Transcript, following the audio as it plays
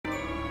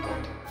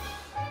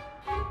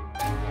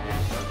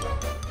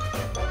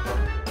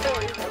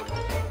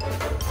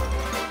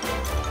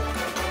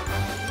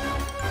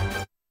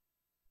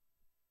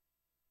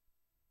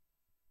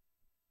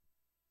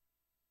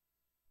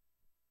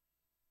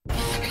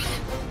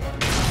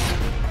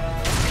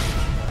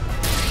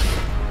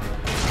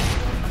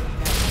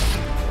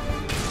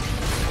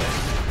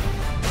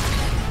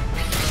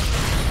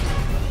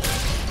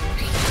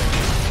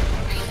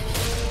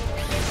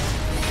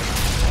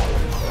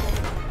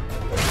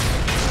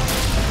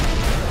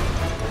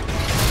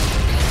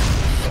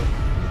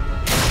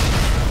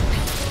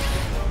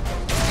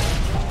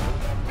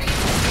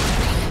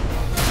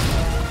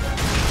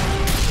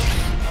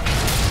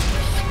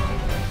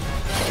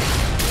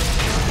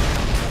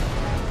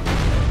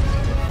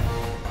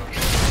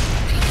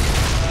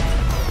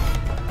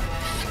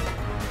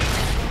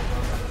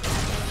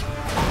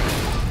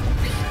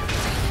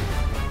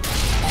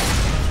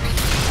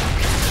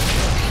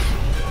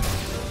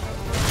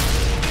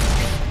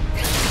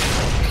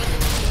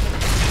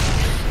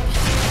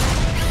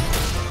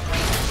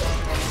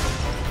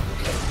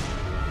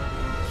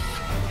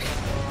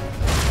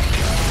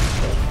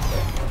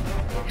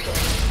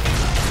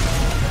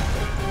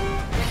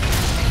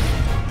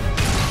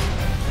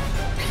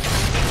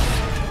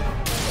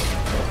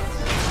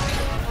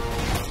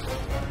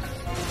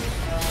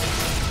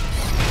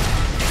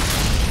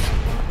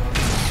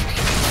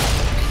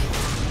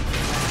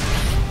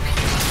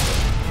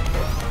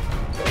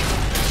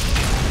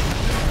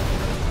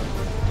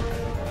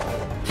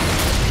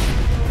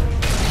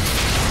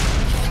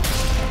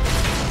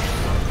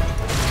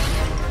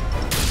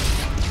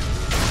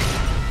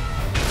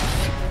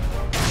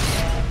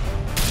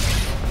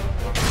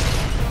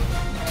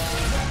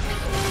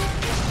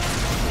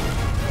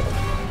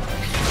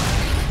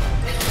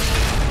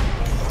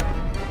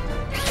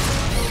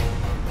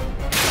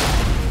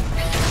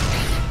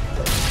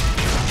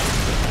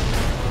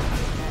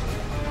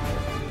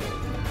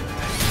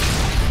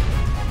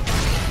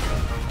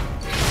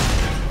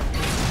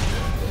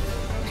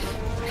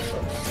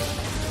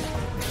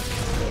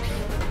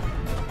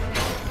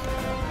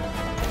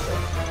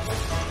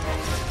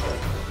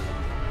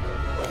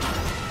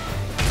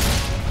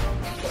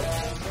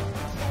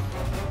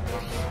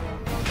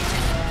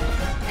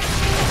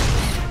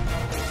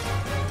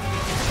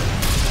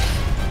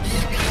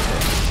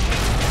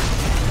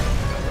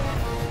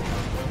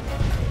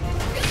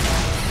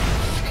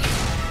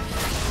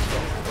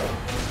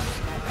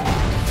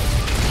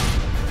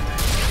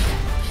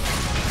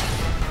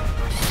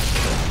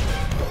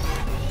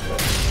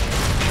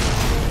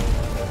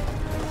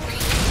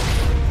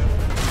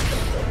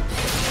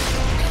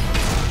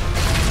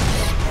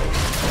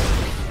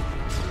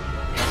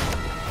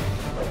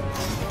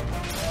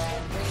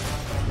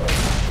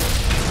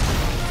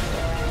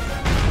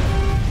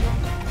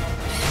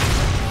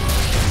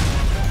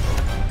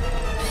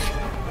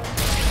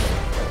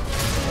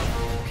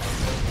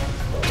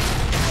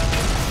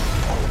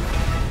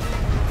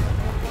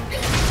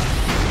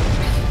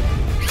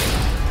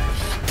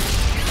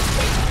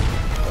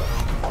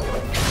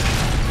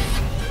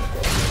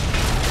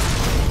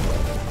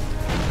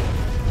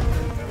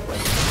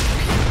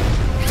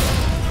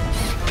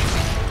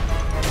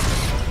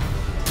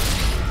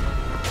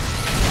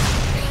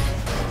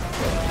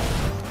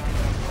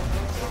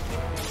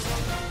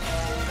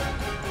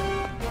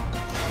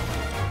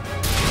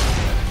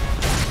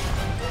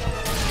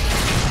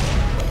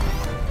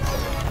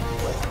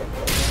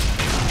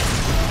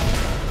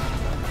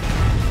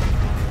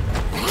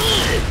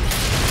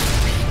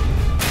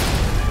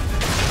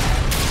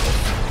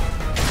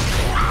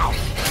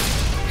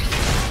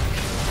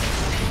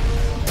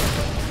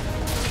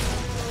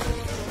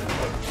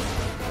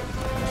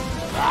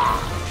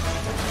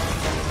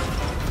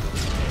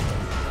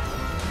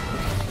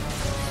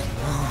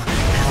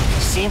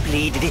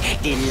simply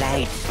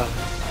delightful.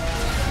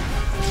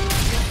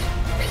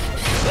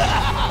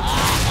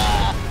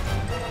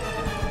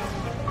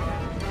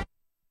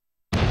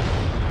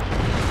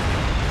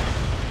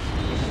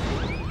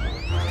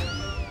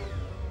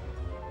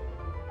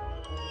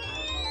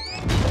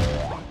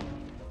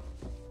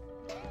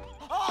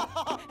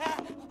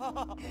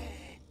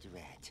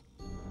 Drat.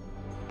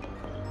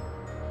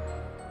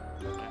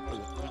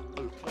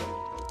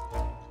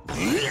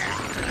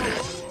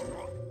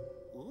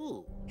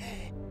 Ooh.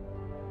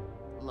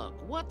 Look,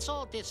 what's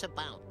all this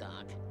about,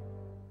 Doc?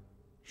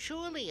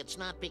 Surely it's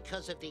not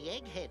because of the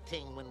egghead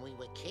thing when we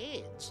were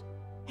kids.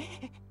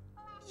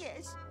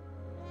 Yes.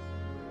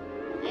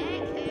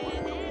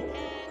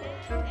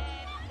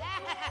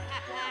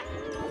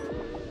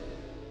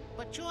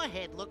 But your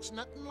head looks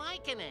nothing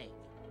like an egg.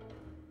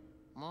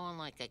 More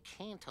like a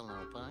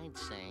cantaloupe, I'd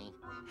say.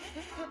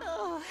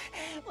 Oh,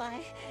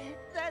 why,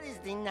 that is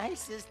the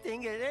nicest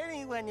thing that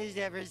anyone has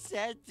ever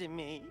said to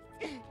me.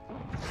 There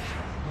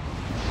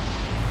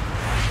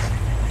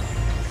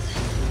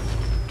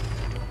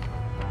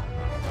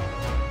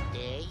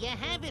you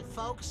have it,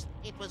 folks.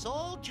 It was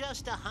all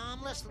just a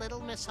harmless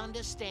little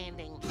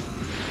misunderstanding.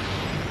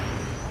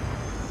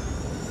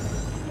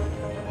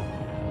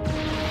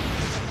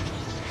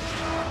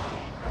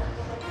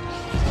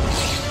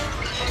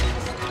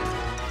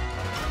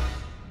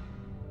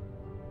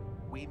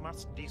 We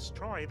must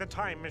destroy the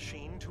time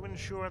machine to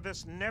ensure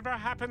this never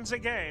happens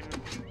again.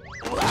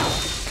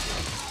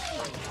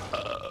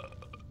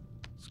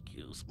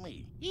 Excuse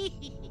me.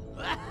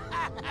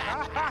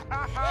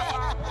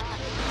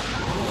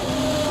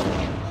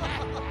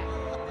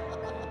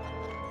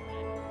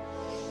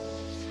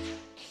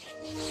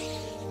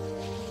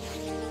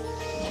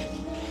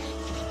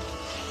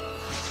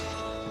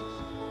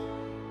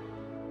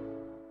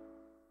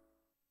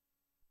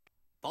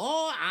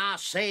 Boy, I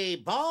say,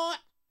 boy.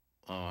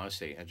 Oh, I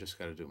see. I just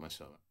got to do it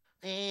myself.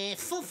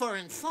 Foofer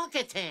and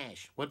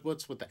fuckatash.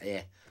 What's with the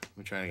Let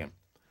me try it again.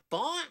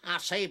 Boy, I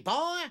say,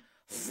 boy,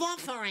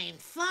 foofer and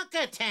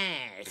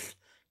fuckatash.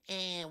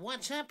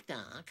 What's up,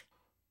 Doc?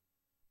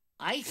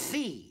 I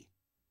see.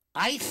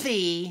 I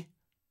see.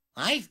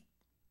 I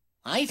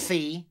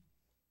see.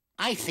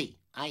 I see.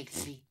 I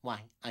see.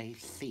 Why? I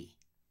see.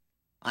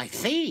 I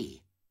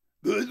see.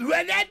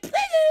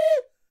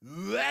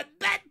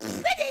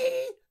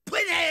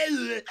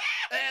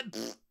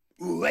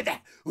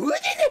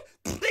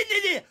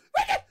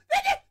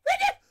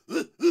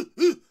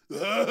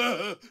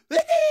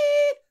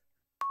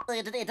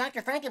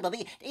 Dr.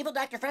 Frankenbubby, evil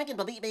Dr.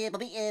 Frankenbubby,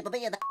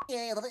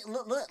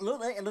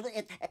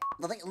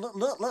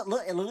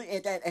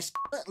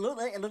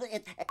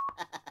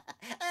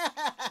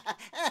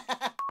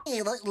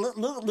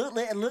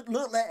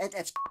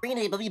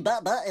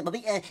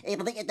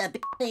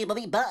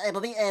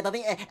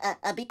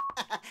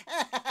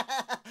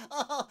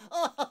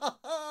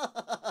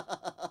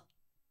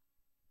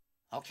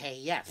 Okay,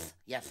 yes.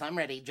 Yes, I'm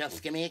ready.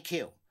 Just give me a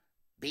cue.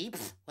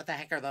 Beeps? What the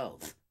heck are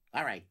those?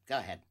 All right, go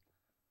ahead.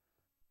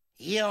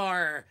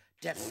 You're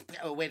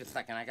oh, wait a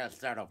second. I gotta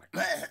start over.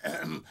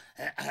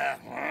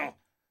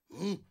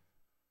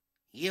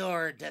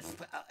 You're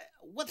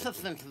what's the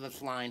sense of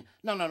this line?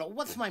 No.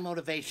 What's my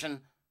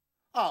motivation?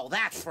 Oh,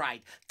 that's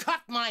right.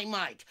 Cut my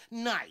mic.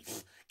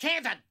 Nice.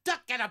 Can't a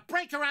duck get a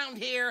break around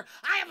here?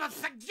 I have a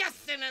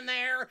suggestion in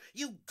there,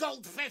 you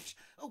goldfish.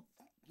 Oh,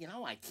 you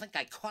know, I think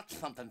I caught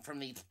something from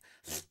these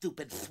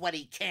stupid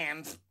sweaty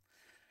cans.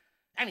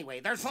 Anyway,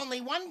 there's only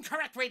one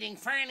correct rating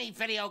for any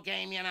video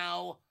game, you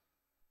know.